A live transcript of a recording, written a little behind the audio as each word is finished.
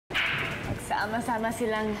Sama-sama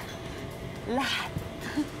silang lahat.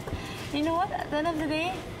 You know what? At the end of the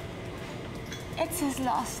day, it's his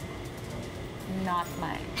loss, not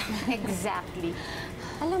mine. Exactly.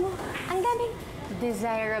 Alam mo, ang daming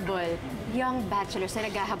desirable young bachelors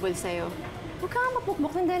na naghahabol sa'yo. Huwag ka nga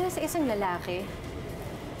mapukmok ng dahil sa isang lalaki.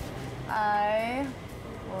 I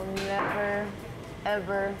will never,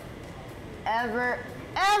 ever, ever,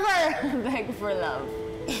 ever beg for love.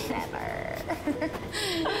 Never.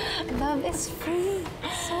 Love is free,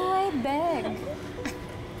 so I beg.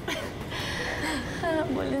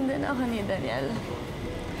 Bulin din ako ni Daniel.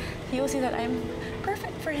 He will see that I'm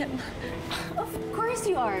perfect for him. Of course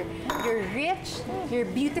you are. You're rich, you're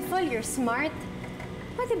beautiful, you're smart.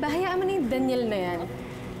 Pwede ba, hayaan mo na yung Daniel na yan.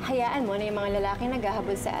 Hayaan mo na yung mga lalaki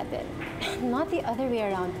naghahabol sa atin. Not the other way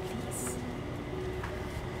around, please.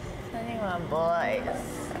 Saan yung mga boys?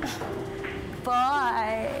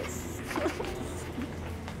 Boys!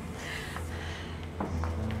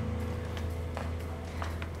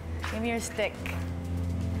 Give me your stick.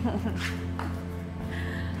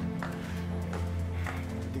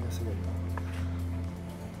 Hindi ka sige.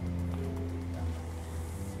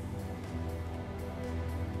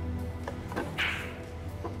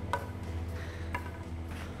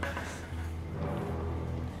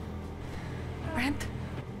 Brent?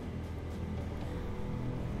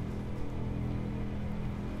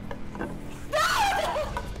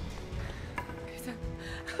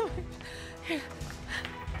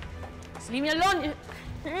 Leave me alone!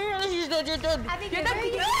 She's dead, you're dead! Abigail,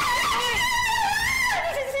 you're dead!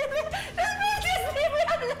 Just leave me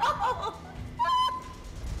alone!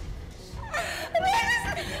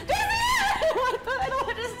 I don't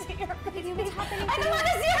want to see your face! What's happening? I don't want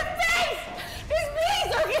to see your face! Just please,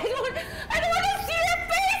 okay? I don't want to see your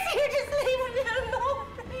face here! Just leave me alone,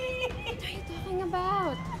 please! What are you talking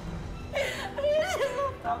about? Please,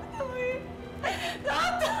 don't talk to me!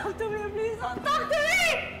 Don't talk to me, please! Don't talk to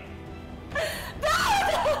me!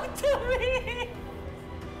 Don't talk to me!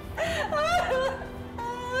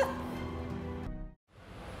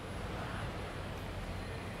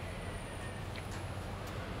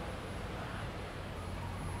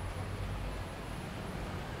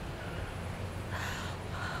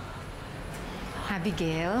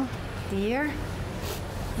 Abigail, dear,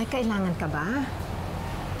 may kailangan ka ba?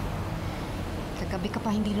 Kagabi ka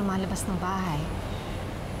pa hindi lumalabas ng bahay.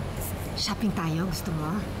 Shopping tayo, gusto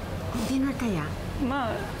mo? Dinner kaya?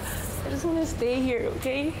 Ma, I just want to stay here,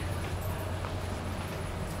 okay?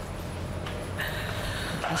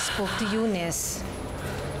 I spoke to Eunice.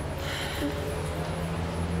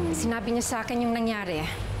 Sinabi niya sa akin yung nangyari.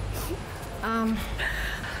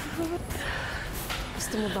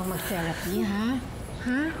 Gusto mo bang mag-therapy, ha?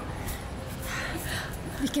 Ha?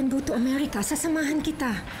 We can go to America. Sasamahan kita.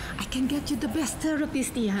 I can get you the best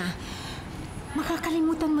therapist, ha?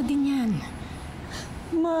 Makakalimutan mo din yan.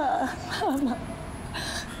 Ma, Mama,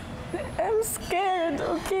 I'm scared,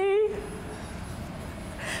 okay?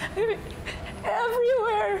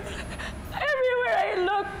 Everywhere I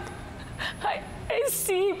look, I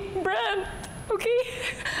see Brent, okay?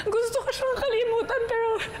 Gusto ko siyang kalimutan, pero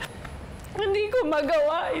hindi ko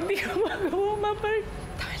magawa, Mama.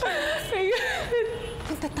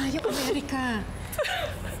 Punta tayo, America.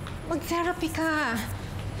 Mag-therapy ka.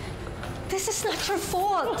 This is not your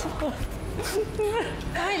fault.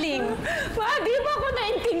 Darling. Ma, di ba ako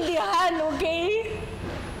naintindihan, okay?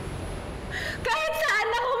 Kahit saan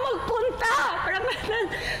ako magpunta,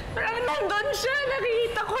 parang nandun siya,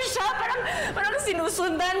 nakikita ko siya, parang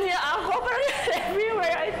sinusundan niya ako, parang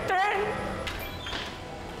everywhere I turn.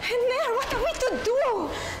 And then, what are we to do?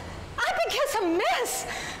 Abigail's a mess.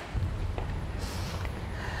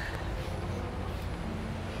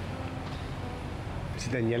 Si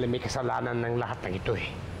Daniel may kasalanan ng lahat ng ito eh.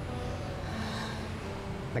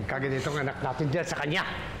 Nagkaganitong anak natin dyan sa kanya.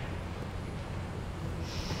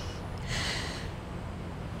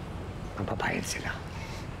 Magbabayad sila.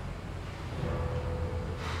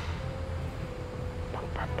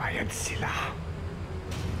 Magbabayad sila.